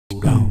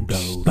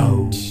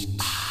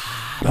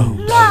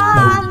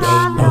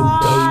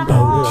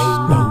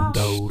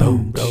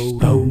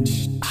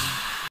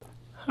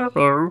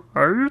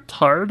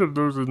tired of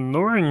those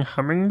annoying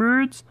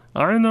hummingbirds?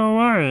 I know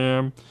I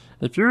am.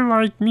 If you're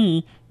like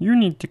me, you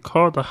need to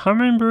call the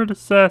Hummingbird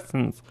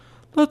Assassins.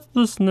 Let's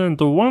listen in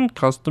to one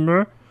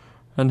customer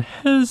and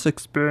his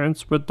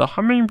experience with the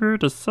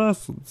Hummingbird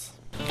Assassins.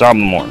 Top of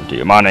the morning to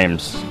you. My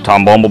name's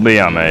Tom Bumblebee.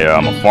 I'm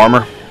a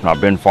farmer.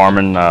 I've been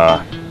farming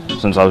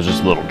since I was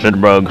just a little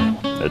jitterbug.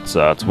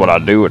 It's what I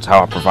do. It's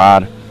how I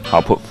provide.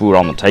 I'll put food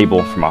on the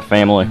table for my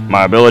family.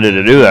 My ability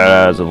to do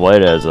that as of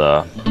late has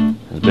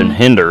been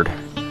hindered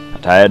a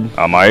tad.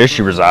 My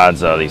issue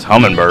resides, these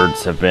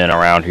hummingbirds have been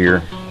around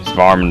here. These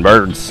farming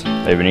birds,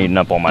 they've been eating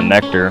up all my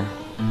nectar,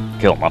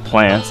 killing my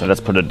plants, and that's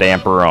put a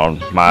damper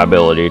on my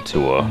ability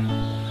to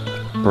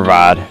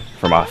provide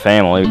for my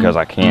family because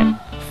I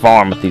can't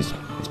farm with these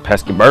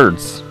pesky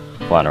birds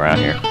flying around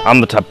here.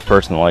 I'm the type of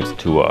person that likes to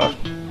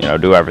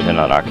do everything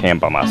that I can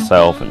by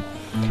myself and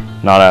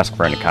not ask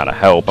for any kind of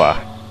help.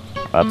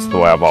 That's the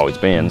way I've always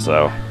been.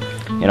 So,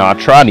 I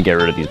tried to get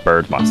rid of these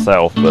birds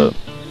myself, but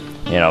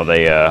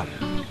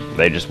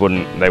they just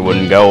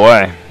wouldn't go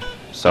away.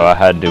 So I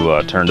had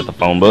to turn to the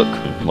phone book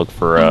and look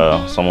for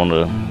someone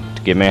to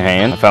give me a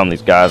hand. I found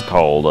these guys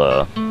called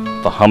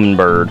the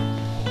Hummingbird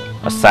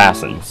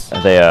Assassins.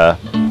 They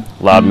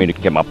allowed me to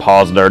get my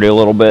paws dirty a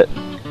little bit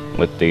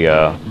with the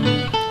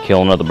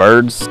killing of the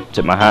birds.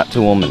 Tip my hat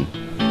to them, and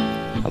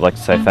I'd like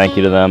to say thank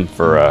you to them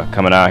for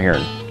coming out here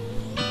and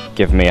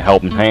giving me a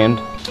helping hand.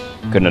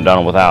 Couldn't have done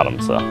it without them,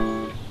 so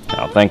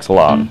thanks a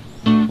lot.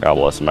 God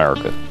bless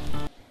America.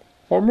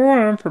 For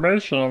more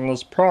information on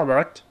this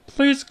product,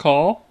 please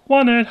call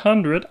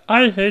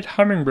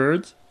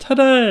 1-800-I-HATE-HUMMINGBIRDS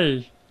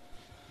today.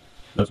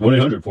 That's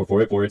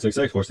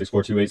 1-800-448-4866 or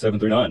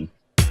 642-8739.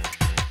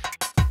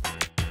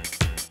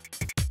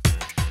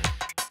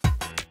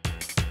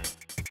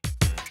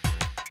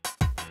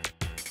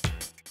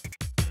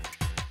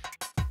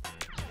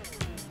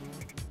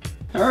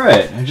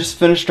 Alright, I just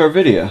finished our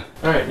video.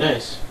 Alright,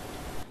 nice.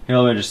 Here,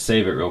 let me just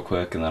save it real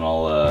quick and then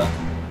I'll,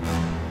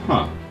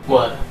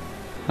 What?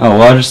 Oh,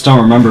 well, I just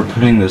don't remember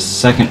putting the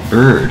second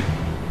bird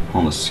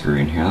on the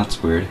screen here.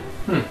 That's weird.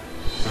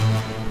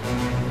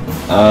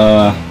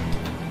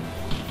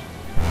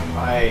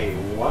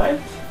 What?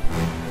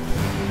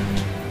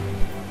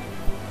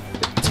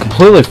 It's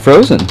completely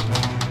frozen.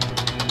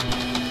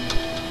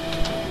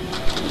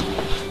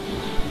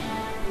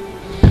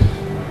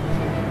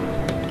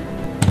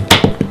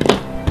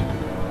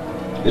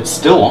 It's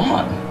still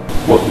on.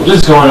 What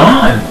is going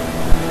on?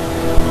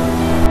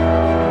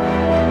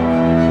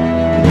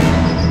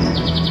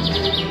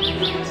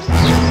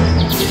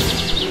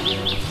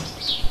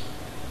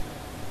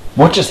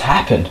 What just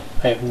happened?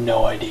 I have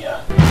no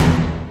idea.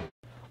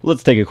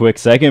 Let's take a quick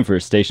second for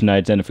station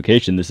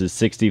identification. This is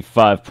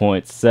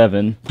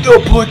 65.7.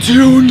 The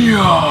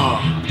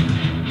Petunia!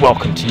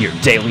 Welcome to your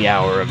daily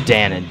hour of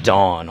Dan and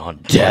Dawn on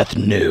Death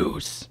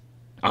News.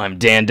 I'm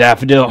Dan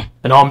Daffodil.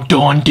 And I'm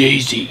Dawn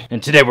Daisy.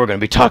 And today we're going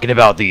to be talking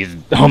about these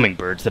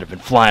hummingbirds that have been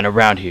flying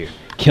around here,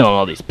 killing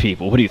all these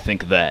people. What do you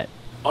think of that?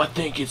 I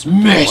think it's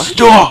messed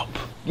up!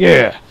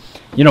 Yeah.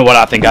 You know what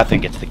I think? I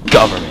think it's the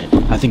government.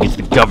 I think it's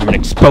the government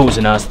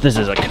exposing us. This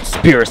is a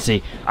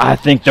conspiracy. I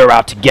think they're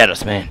out to get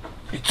us, man.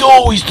 It's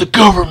always the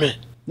government!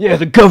 Yeah,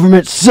 the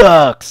government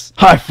sucks!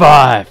 High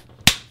five!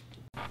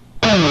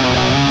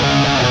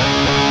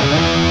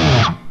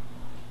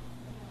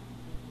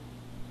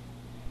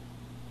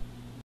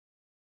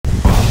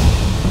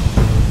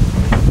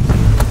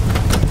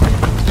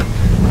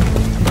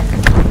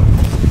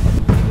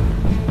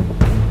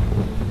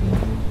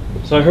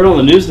 So I heard on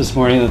the news this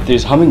morning that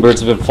these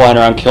hummingbirds have been flying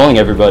around killing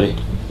everybody.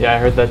 Yeah, I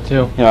heard that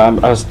too.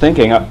 I was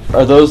thinking,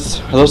 are those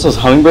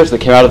hummingbirds that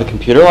came out of the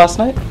computer last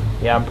night?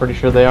 Yeah, I'm pretty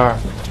sure they are.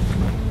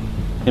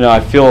 I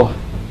feel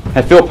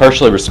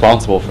partially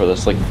responsible for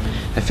this. Like,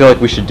 I feel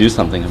like we should do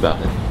something about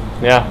it.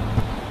 Yeah.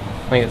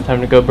 I think it's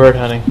time to go bird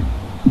hunting.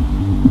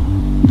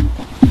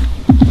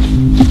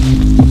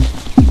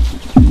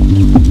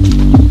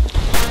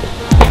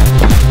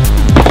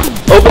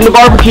 Open the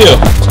barbecue!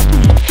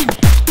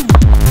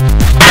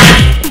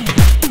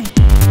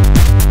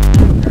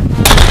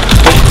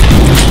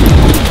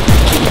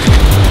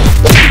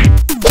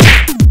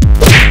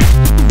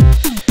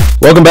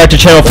 Welcome back to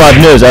Channel 5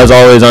 News. As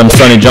always, I'm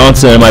Sonny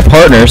Johnson, and my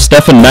partner,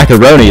 Stefan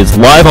Macaroni, is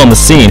live on the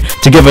scene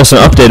to give us an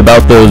update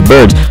about those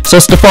birds. So,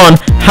 Stefan,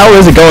 how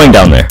is it going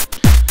down there?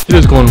 It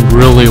is going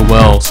really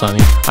well,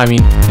 Sonny. I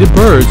mean, the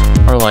birds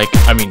are like,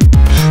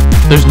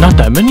 there's not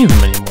that many of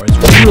them anymore. It's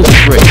really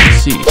great to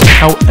see.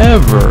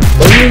 However,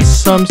 there is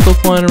some still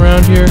flying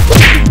around here,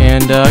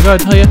 and I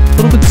gotta tell you, a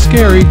little bit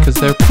scary because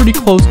they're pretty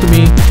close to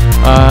me.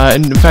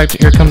 And in fact,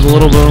 here comes a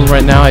little bit of them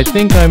right now. I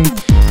think I'm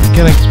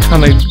gonna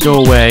kind of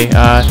go away.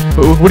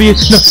 What do you? No,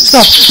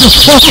 stop!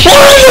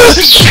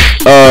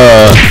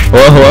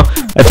 Well,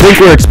 I think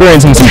we're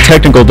experiencing some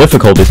technical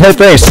difficulties. Hey,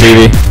 thanks,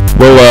 Stevie.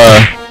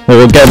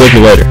 We'll get with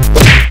you later.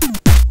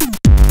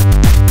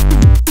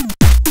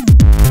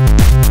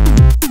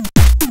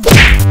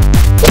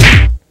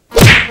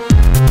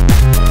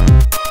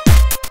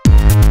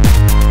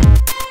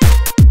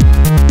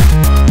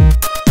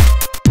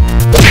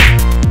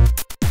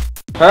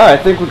 Alright,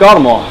 I think we got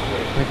them all.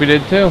 I think we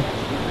did too.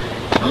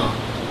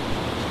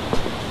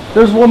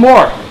 There's one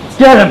more. Let's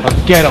get him.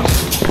 Let's get him.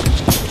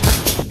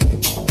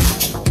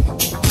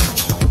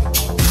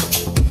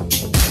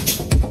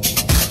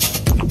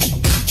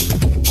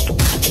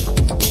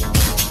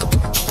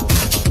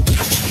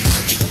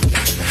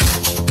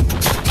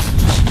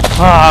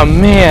 Ah,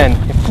 man,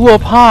 it flew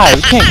up high.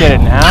 We can't get it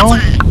now.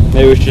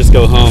 Maybe we should just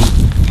go home.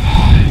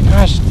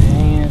 Gosh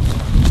dang it.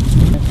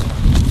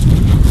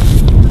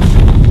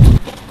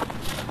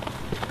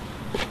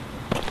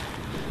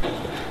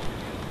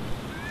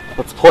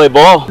 Let's play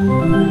ball.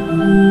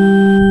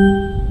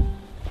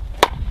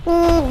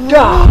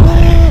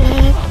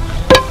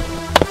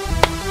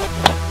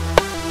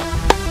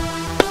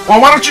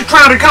 Well, why don't you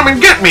try to come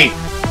and get me?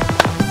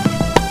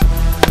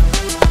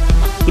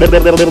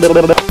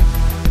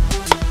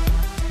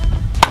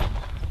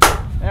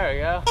 There we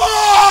go.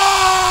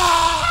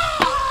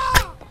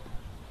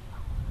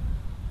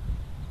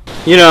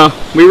 You know,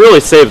 we really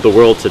saved the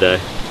world today.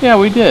 Yeah,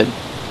 we did.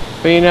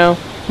 But you know,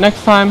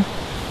 next time,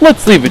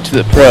 let's leave it to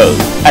the pros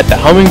at the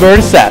Hummingbird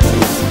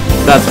Assassins.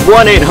 That's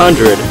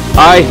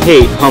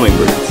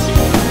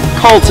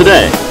 1-800-I-HATE-Hummingbirds. Call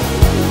today.